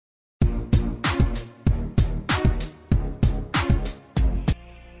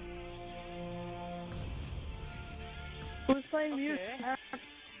Who's playing music? Okay.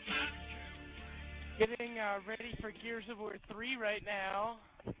 Getting ready for Gears of War 3 right now.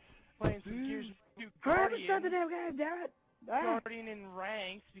 Playing some Gears of War 2 Hurry up and start the Guardian. damn game, damn it! Ah, Guardian in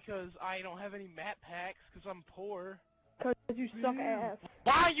ranks because I don't have any map packs because I'm poor. cause you suck ass.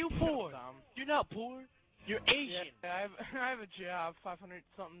 Why are you poor? Dumb. You're not poor. You're Asian. Yeah, I have a job,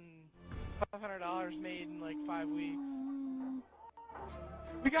 $500 made in like 5 weeks.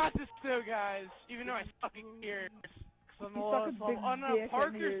 We got this though, guys. Even though I suck at Gears, cause I'm the You suck lowest a big level. Oh no, dick at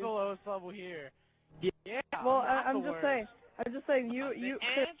Parker's Gears. the lowest level here. Yeah. Well, not I'm the just worst. saying. I'm just saying, you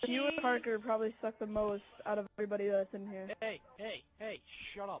Angie. and Parker probably suck the most out of everybody that's in here. Hey,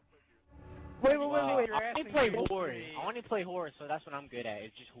 shut up. Wait, Well, wait. You're I only asking play me to horde. play. I only play horde, so that's what I'm good at.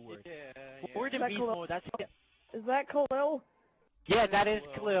 It's just horde. Yeah. Horde and Is that beast Khalil? mode. That's it. Is that Khalil? Yeah, that is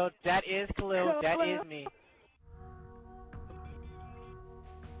Khalil. That is Khalil. That is me.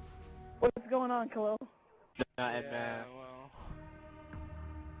 What's going on, Khalil? Nothing, Yeah, man.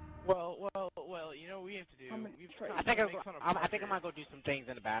 well, you know what we have to do? I'm gonna We've try- I think to make fun of I think I'm gonna go do some things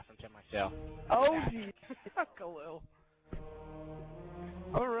in the bathroom to myself. Oh, Yeah. geez. Khalil.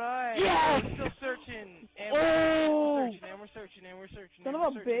 Alright. Yes! We're still searching. And Oh! we're searching. Son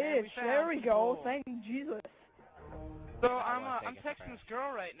of a bitch. There we go. Thank Jesus. So I'm I'll take it, texting friend. this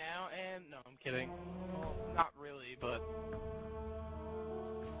girl right now, and no, I'm kidding. Well, not really, but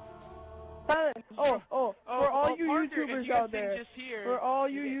For all you Parker, if YouTubers you guys out didn't there. just hear, For all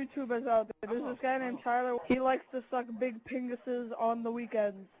you YouTubers out there, there's this guy named oh. Tyler. He likes to suck big pinguses on the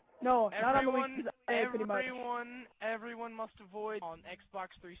weekends. No, not on the weekends. Pretty much. everyone must avoid on Xbox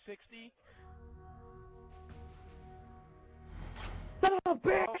 360. Son of a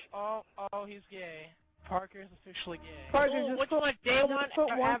bitch! Oh, he's gay. Parker's officially gay. Parker, Oh, just which put, one? Day one just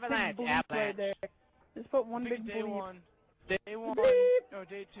put or one avalanche? big bleep right Avalanche. there. Just put one Big big day bleep. one. Day one. Bleep. No,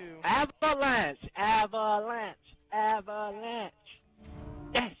 day two. Avalanche. Avalanche. Avalanche.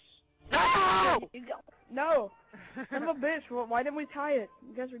 Yes. No! No! Son of a bitch, why didn't we tie it?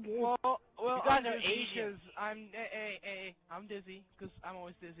 You guys are gay. Well, You guys I'm are dizzy Asian. 'cause I'm dizzy, because I'm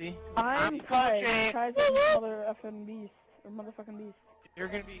always dizzy. I'm I'm Ty. country. Ty's a mother effing beast. Or motherfucking beast. You're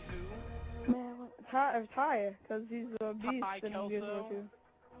gonna be who? Man, Ty, because he's a beast Ty and he gives Kelso? her too.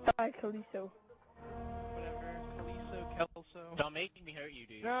 Ty Kalisto. Whatever. Kaliso, Kelso. Don't make me hurt you,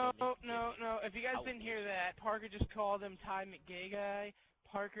 dude. No. Don't make me If you guys didn't hear that, Parker just called him Ty McGay guy.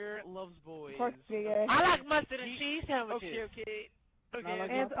 Parker loves boys. Parker gay guy. I like mustard and cheese sandwiches. Okay. And look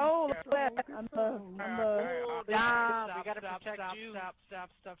at that. I'm the Damn, we gotta protect you. Stop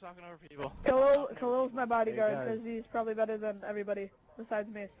talking over people. Khalil's my bodyguard Hey, guys. because he's probably better than everybody besides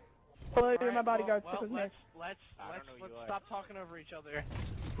me. Khalil, you're my bodyguard. Stick with me. Let's I don't know who you are. stop talking over each other.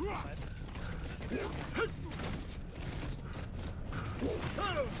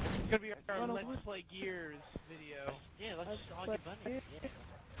 It's gonna be our Let's Play Gears video. Yeah, let's just all get bunnies. Yeah.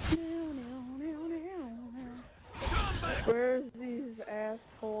 Where's these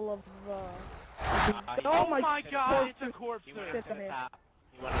asshole of Oh my my god, it's a corpse. He went Sit up to the there. top.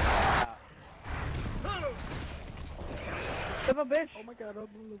 He went up to the top. son of a bitch! Oh my god, I'm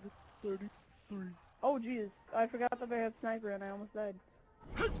level 33. Oh jeez, I forgot that they had sniper and I almost died.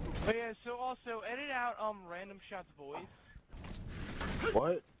 But yeah, so also edit out random shots voice.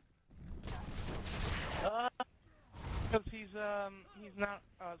 What? Because he's not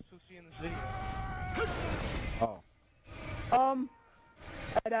supposed to be in this video. Oh.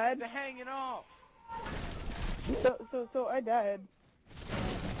 I died. They're hanging off. So I died.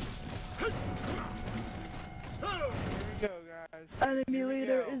 Here we go, guys. Enemy Here we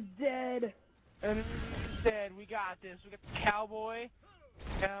leader go. is dead. Enemy is dead. We got this. We got the cowboy.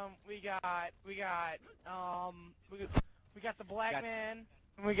 We got the black man.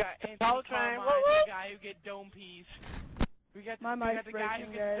 And we got Anthony Power train. Carmine, Woo, woo. the guy who get dome piece. We got My the mic's guy who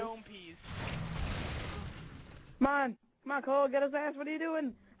breaking, gets guys. dome piece. Come on, Cole, get his ass. What are you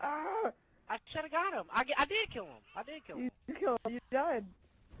doing? Ah, I should have got him. I did kill him. you killed him. You died.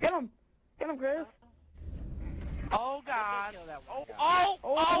 Get him, Chris. Oh god. I did kill that one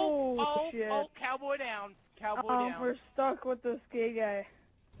Oh, guy. shit. oh, cowboy down. Cowboy down. We're stuck with this gay guy.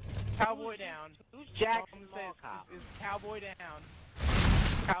 Cowboy down. Who's Jackson I'm gonna say Mall Cop? is cowboy down.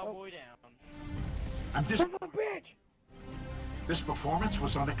 Cowboy down. And Son of a bitch! this performance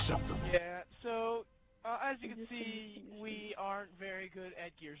was unacceptable. Yeah, so, as you can see, we aren't very good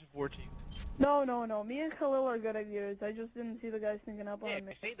at Gears of War 2. No. Me and Khalil are good at gears. I just didn't see the guy sneaking up Yeah, on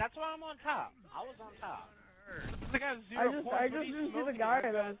me. see, that's why I'm on top. I was on top. The guy with 0 I just- points, I but just he's didn't see the smoking guy you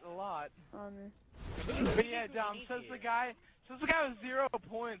that guys was- a lot. On me. But yeah, Dom, says the guy with 0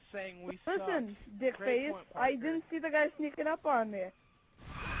 points saying we suck. Listen, dick Great face. point, I Parker. didn't see the guy sneaking up on me.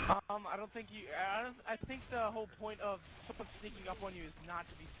 I don't think you. I think the whole point of someone sneaking up on you is not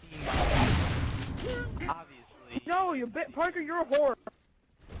to be seen by you. Obviously. No, Parker, you're a whore.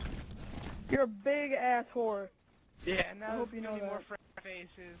 You're a big ass whore. Yeah, and now I hope there's you gonna know be more that. frat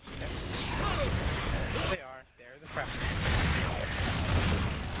faces. They are. They're the frat.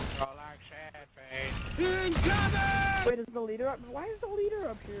 They're all like sad face. Wait, is the leader up? Why is the leader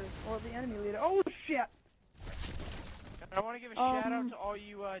up here? Or the enemy leader? Oh shit! I want to give a shout out to all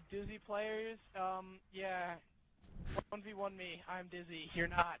you Dizzy players. Yeah, 1v1 me. I'm Dizzy. You're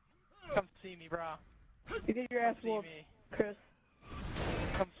not. Come see me, bro. You get your ass Come see whooped, me. Chris.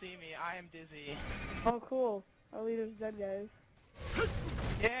 Come see me. I am Dizzy. Oh cool. Our leader's dead, guys.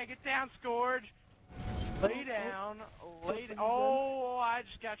 Yeah, get down, Scourge. Lay down. Lay down. Oh, I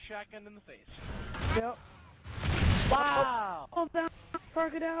just got shotgunned in the face. Yep. Wow! Oh, down!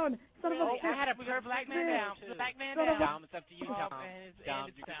 Parker down! Son of a Oh, bitch! I had a We got a black man man down. too. Black man Son of down. a- Dom, it's up to you, Oh, Dom. and Dom,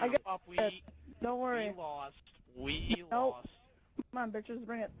 it's you're down. I get Up. it. Don't worry. We lost. We Nope. lost. Come on, bitches,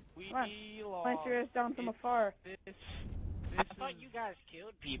 bring it. We Come on. lost. Plant your ass down from afar. This I thought is- you guys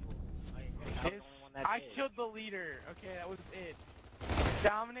killed people. Like, I was the This, only one that I did. killed the leader. Okay, that was it.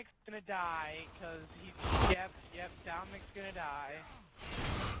 Dominic's gonna die because he. Yep. Dominic's gonna die.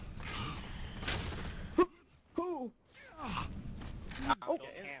 Who? Oh,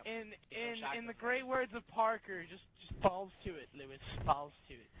 In the great words of Parker, just falls to it, Lewis. Falls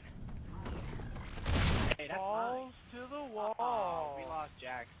to it. Hey, that's Falls to the wall. Oh, we lost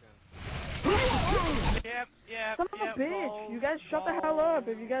Jackson. Yep. Son of a bitch! You guys shut the hell up!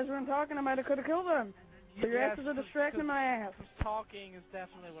 If you guys weren't talking, I might have could have killed them. So your asses are distracting my ass. Talking is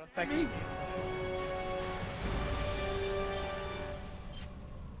definitely what affects me.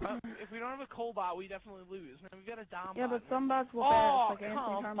 If we don't have a coal bot, we definitely lose. Man, we've got a dom Yeah, bot. but some bots will Oh, pass, like Anthony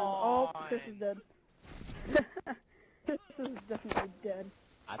come Carmine. Oh, on. Chris is dead. Chris is definitely dead.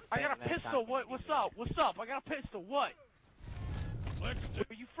 I got a pistol. What's up? What's up? I got a pistol. What? Where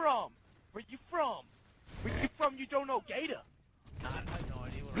you from? Where you from? Where you from? You don't know Gator. I have no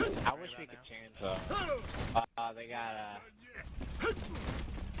idea what I'm I wish we could change they got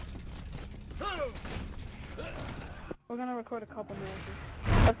We're gonna record a couple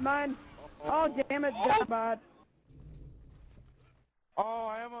matches. That's mine. Oh, damn it, dead bot. Oh,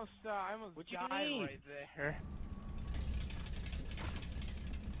 I almost What'd you died need? right there.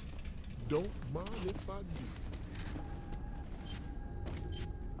 Don't mind if I do.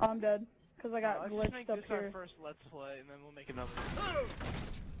 I'm dead. Cause I got Let's just make glitched up this our here. first Let's Play, and then we'll make another one.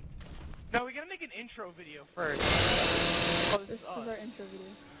 No, we gotta make an intro video first. Oh, this This is is us. our intro video.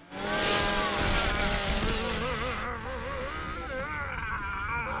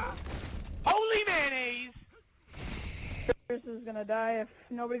 Holy mayonnaise! Chris is gonna die if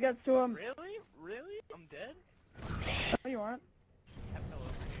nobody gets to him. Really? Really? I'm dead? No, you aren't. I fell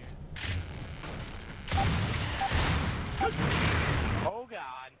over here. Oh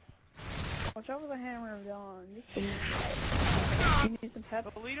god. Watch out for the hammer of dawn. You need some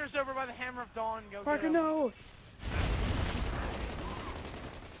pep. The leader's over by the Hammer of Dawn. Go Parker, get him. no!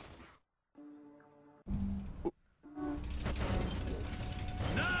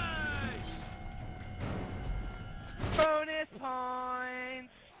 Bonus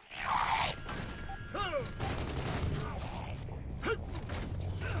points!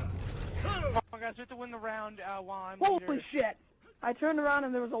 Come on guys, we have to win the round while I'm Holy leader. shit! I turned around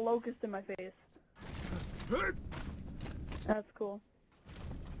and there was a locust in my face. That's cool.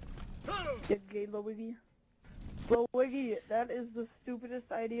 Get gay, Lowiggy. Lowiggy, that is the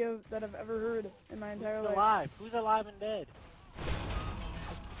stupidest idea that I've ever heard in my entire Who's life. alive? Who's alive and dead?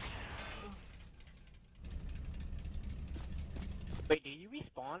 Wait, do you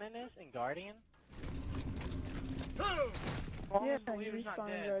respawn in this in Guardian? As long Yeah, as the you leader's not respawn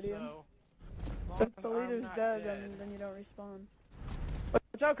in dead, Guardian. so... as long If as the I'm leader's not dead, then you don't respawn.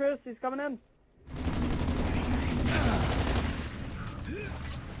 Watch out, Chris! He's coming in!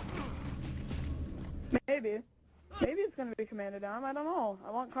 Maybe. Maybe it's gonna be Commander Dom, I don't know.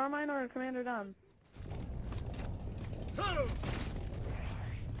 I want Carmine or Commander Dom.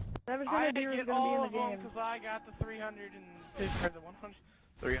 Whatever's I gonna be get is gonna be all in of the them game. because I got the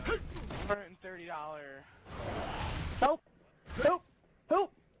 $130. Help! Help!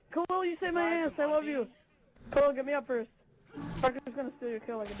 Help! Cool, you saved my ass, I love you! Cool, get me up first. Parker's gonna steal your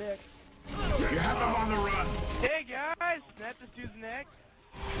kill like a dick. You have them on the run. Hey guys, snap this dude's neck.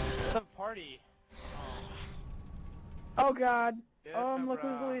 Let's have a party. Oh god. Yeah, Look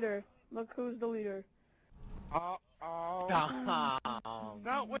who's the bruh. leader. Look who's the leader. Oh.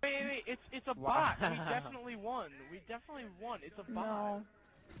 No, wait, it's a bot. We definitely won. It's a bot. No.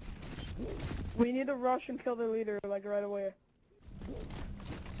 We need to rush and kill the leader, like, right away.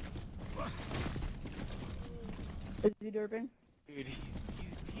 Is he derping? Dude,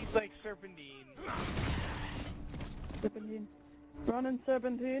 he's like Serpentine. Serpentine. Running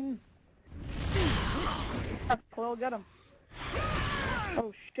Serpentine. Well, get him.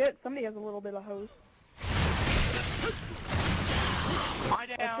 Oh shit, somebody has a little bit of hose. I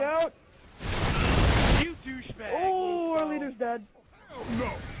down. Watch out! You douchebag. Oh, our leader's dead. Oh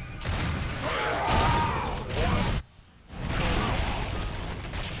no!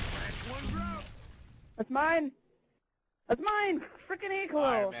 That's mine! That's mine! Frickin' Eco!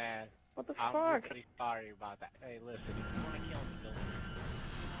 Alright, man. What the I'm fuck? really sorry about that. Hey, listen, if you want to kill me, kill me.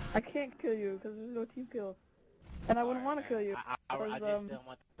 I can't kill you because there's no team kill. And I wouldn't want to kill you. I because, just don't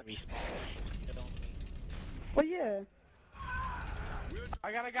want to respawn. You know Well, yeah.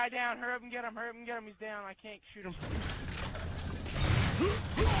 I got a guy down. Hurry up and get him. Hurry up and get him. He's down. I can't shoot him.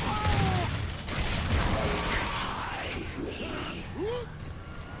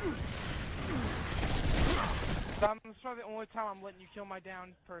 This is probably the only time I'm letting you kill my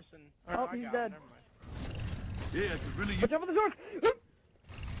down person. Or, Oh, I he's got dead. him. Never mind. Yeah, I could really use Watch out for the sword!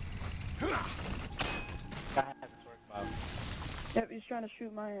 Guy has a sword bow. Yep, he's trying to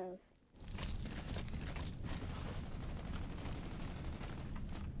shoot my ass.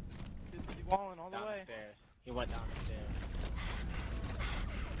 He's walling all the Down way. the stairs. He went down the stairs.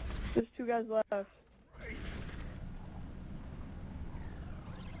 There's 2 guys left.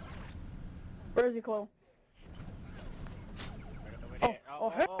 Where is he, Chloe? Over Oh, there. oh,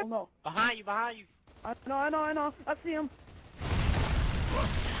 hell no. Behind you, behind you. I know. I see him.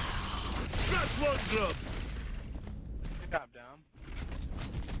 That's one glove. Good job, down.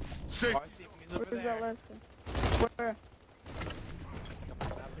 Sick. Oh, I see him. He's over Where's that there. last one? Where?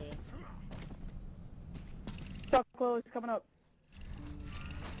 Come on up here. Stop, Chloe, he's coming up.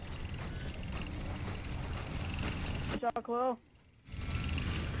 Watch out, Chloe.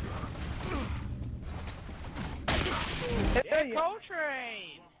 Yeah, There you go.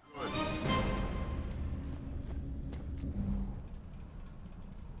 Coltrane!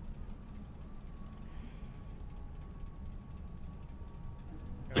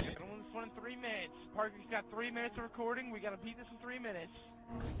 We're gonna win this one in 3 minutes. Parker's got 3 minutes of recording. We gotta beat this in 3 minutes.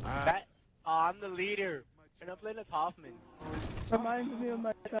 That, I'm the leader. And I'm playing as Hoffman. Reminds me of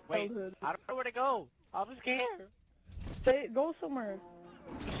my Wait, childhood. I don't know where to go. I'm scared. Go somewhere.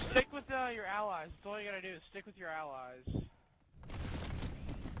 Just stick with your allies. That's all you gotta do is stick with your allies.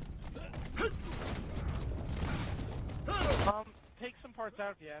 Take some parts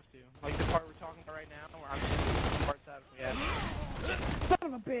out if you have to. Like the part we're talking about right now, where I'm taking some parts out if we have to. Son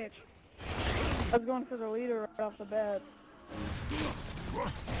of a bitch. I was going for the leader right off the bat.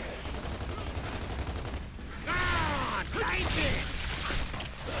 Ah, take it!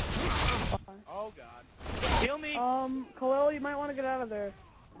 Oh god. Heal me! Khalil, you might want to get out of there.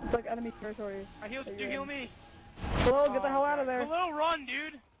 It's like enemy territory. I healed that you, you're heal in. me! Khalil, get the hell God. out of there. Khalil, run,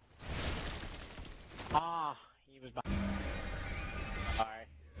 dude! Ah, he was behind. Alright.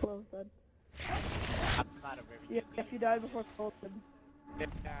 Khalil's dead. I'm not a very Yeah, good if you died before Khalil did.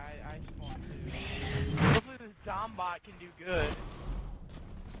 Yeah, I spawned too. Hopefully this Dombot can do good.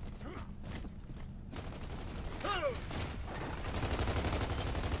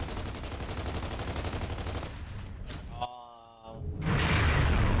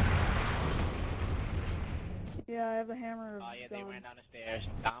 Yeah, I have the hammer of Oh yeah, they Dawn. ran down the stairs.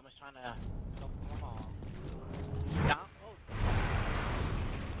 Dom was trying to help them all. Dom,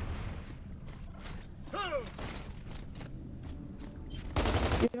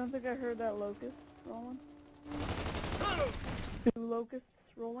 You don't think I heard that locust rolling? 2 locusts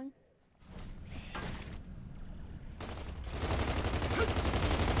rolling?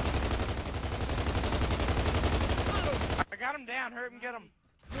 I got him down, hurt him, get him.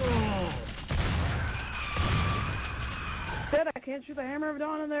 Dead, I can't shoot the hammer of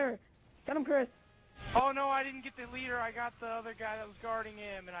Dawn in there. Get him, Chris. Oh no, I didn't get the leader, I got the other guy that was guarding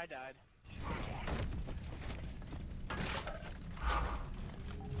him, and I died.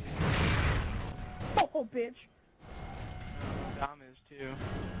 Oh, bitch. Dom is too.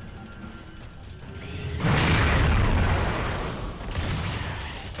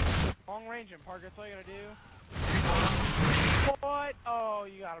 Long range him, Parker, that's all you gotta do. What? Oh,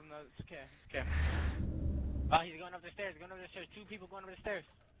 you got him though, it's okay, it's okay. oh, he's going up the stairs. Going up the stairs. 2 people going up the stairs.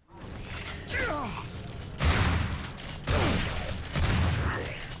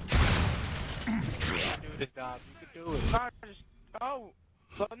 You can do this, Dom. You can do it. Not just, oh,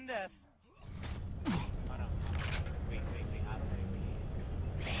 sudden death. Oh no. Wait. I'll play.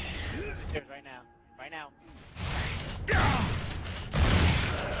 Wait. The stairs right now. Right now.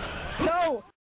 No!